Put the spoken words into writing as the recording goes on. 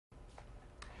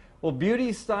Well,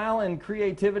 beauty, style, and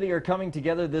creativity are coming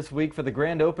together this week for the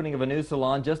grand opening of a new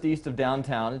salon just east of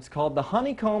downtown. It's called the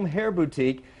Honeycomb Hair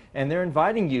Boutique, and they're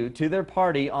inviting you to their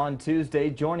party on Tuesday.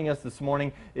 Joining us this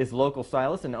morning is local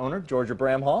stylist and owner Georgia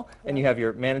Bramhall, and you have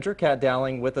your manager, Kat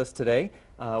Dowling, with us today.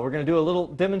 We're going to do a little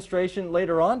demonstration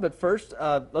later on, but first,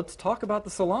 let's talk about the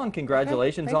salon.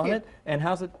 Congratulations on it, and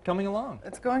how's it coming along?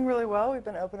 It's going really well. We've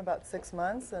been open about 6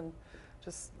 months, and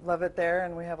just love it there,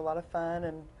 and we have a lot of fun.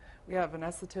 And we have an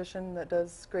esthetician that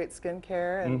does great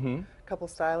skincare, and a couple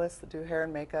stylists that do hair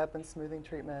and makeup and smoothing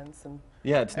treatments and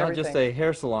yeah, it's everything. not just a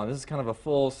hair salon. This is kind of a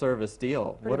full service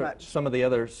deal. Pretty what are much. some of the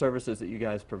other services that you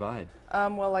guys provide?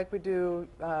 Well, like we do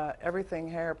everything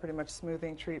hair, pretty much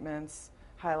smoothing treatments,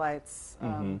 highlights.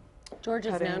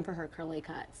 Georgia's cutting. known for her curly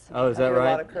cuts. Oh, is I that do a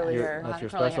right? lot of curly hair. That's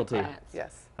your curly hair specialty. cuts.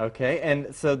 Yes. Okay,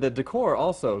 and so the decor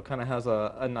also kind of has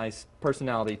a nice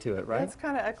personality to it, right? It's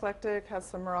kind of eclectic, has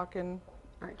some Moroccan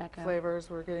Art Deco. flavors.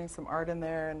 We're getting some art in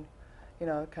there, and you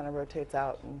know, it kind of rotates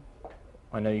out. And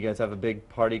I know you guys have a big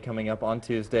party coming up on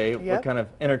Tuesday. What Yep. kind of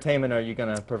entertainment are you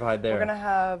going to provide there? we're going to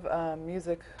have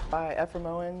music by Ephraim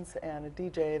Owens and a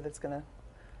DJ that's going to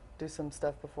do some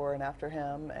stuff before and after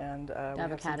him, and we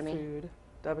have Academy. some food,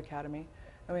 Dub Academy,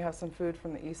 and we have some food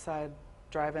from the East Side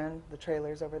Drive-In, the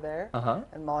trailers over there,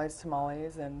 and Molly's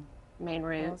Tamales and Main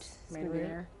route. else? Main Main route. route.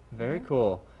 There. Very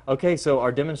cool. Okay, so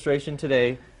our demonstration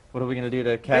today, what are we going to do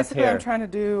to Kat's Basically, hair? I'm trying to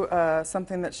do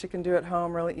something that she can do at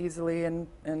home really easily in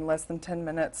less than 10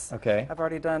 minutes. Okay. I've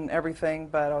already done everything,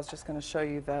 but I was just going to show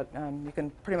you that you can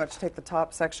pretty much take the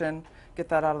top section, get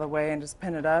that out of the way, and just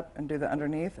pin it up and do the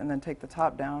underneath, and then take the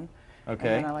top down.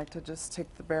 Okay. And then I like to just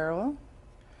take the barrel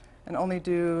and only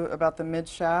do about the mid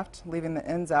shaft, leaving the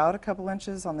ends out a couple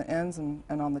inches on the ends and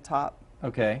on the top.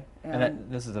 Okay. And And-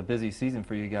 this is a busy season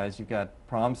for you guys. You've got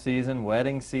prom season,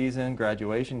 wedding season,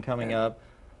 graduation coming up.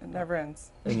 It never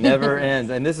ends. It never ends.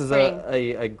 And this is Spring.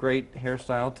 a great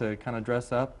hairstyle to kind of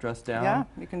dress up, dress down. Yeah,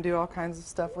 you can do all kinds of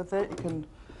stuff with it. You can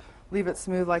leave it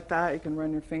smooth like that. You can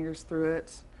run your fingers through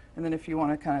it. And then if you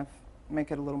want to kind of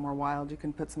make it a little more wild, you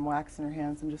can put some wax in your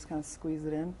hands and just kind of squeeze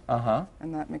it in.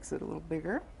 And that makes it a little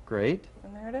bigger. Great.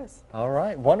 And there it is. All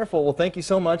right. Wonderful. Well, thank you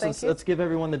so much. Thank you. Let's give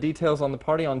everyone the details on the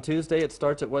party on Tuesday. It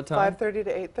starts at what time? 5:30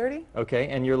 to 8:30. Okay.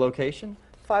 And your location?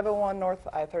 501 North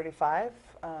I-35.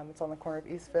 It's on the corner of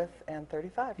East 5th and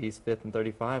 35. East 5th and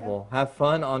 35. Well, have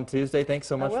fun on Tuesday. Thanks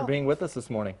so much for will. being with us this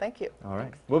morning. Thank you. All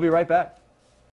right. We'll be right back.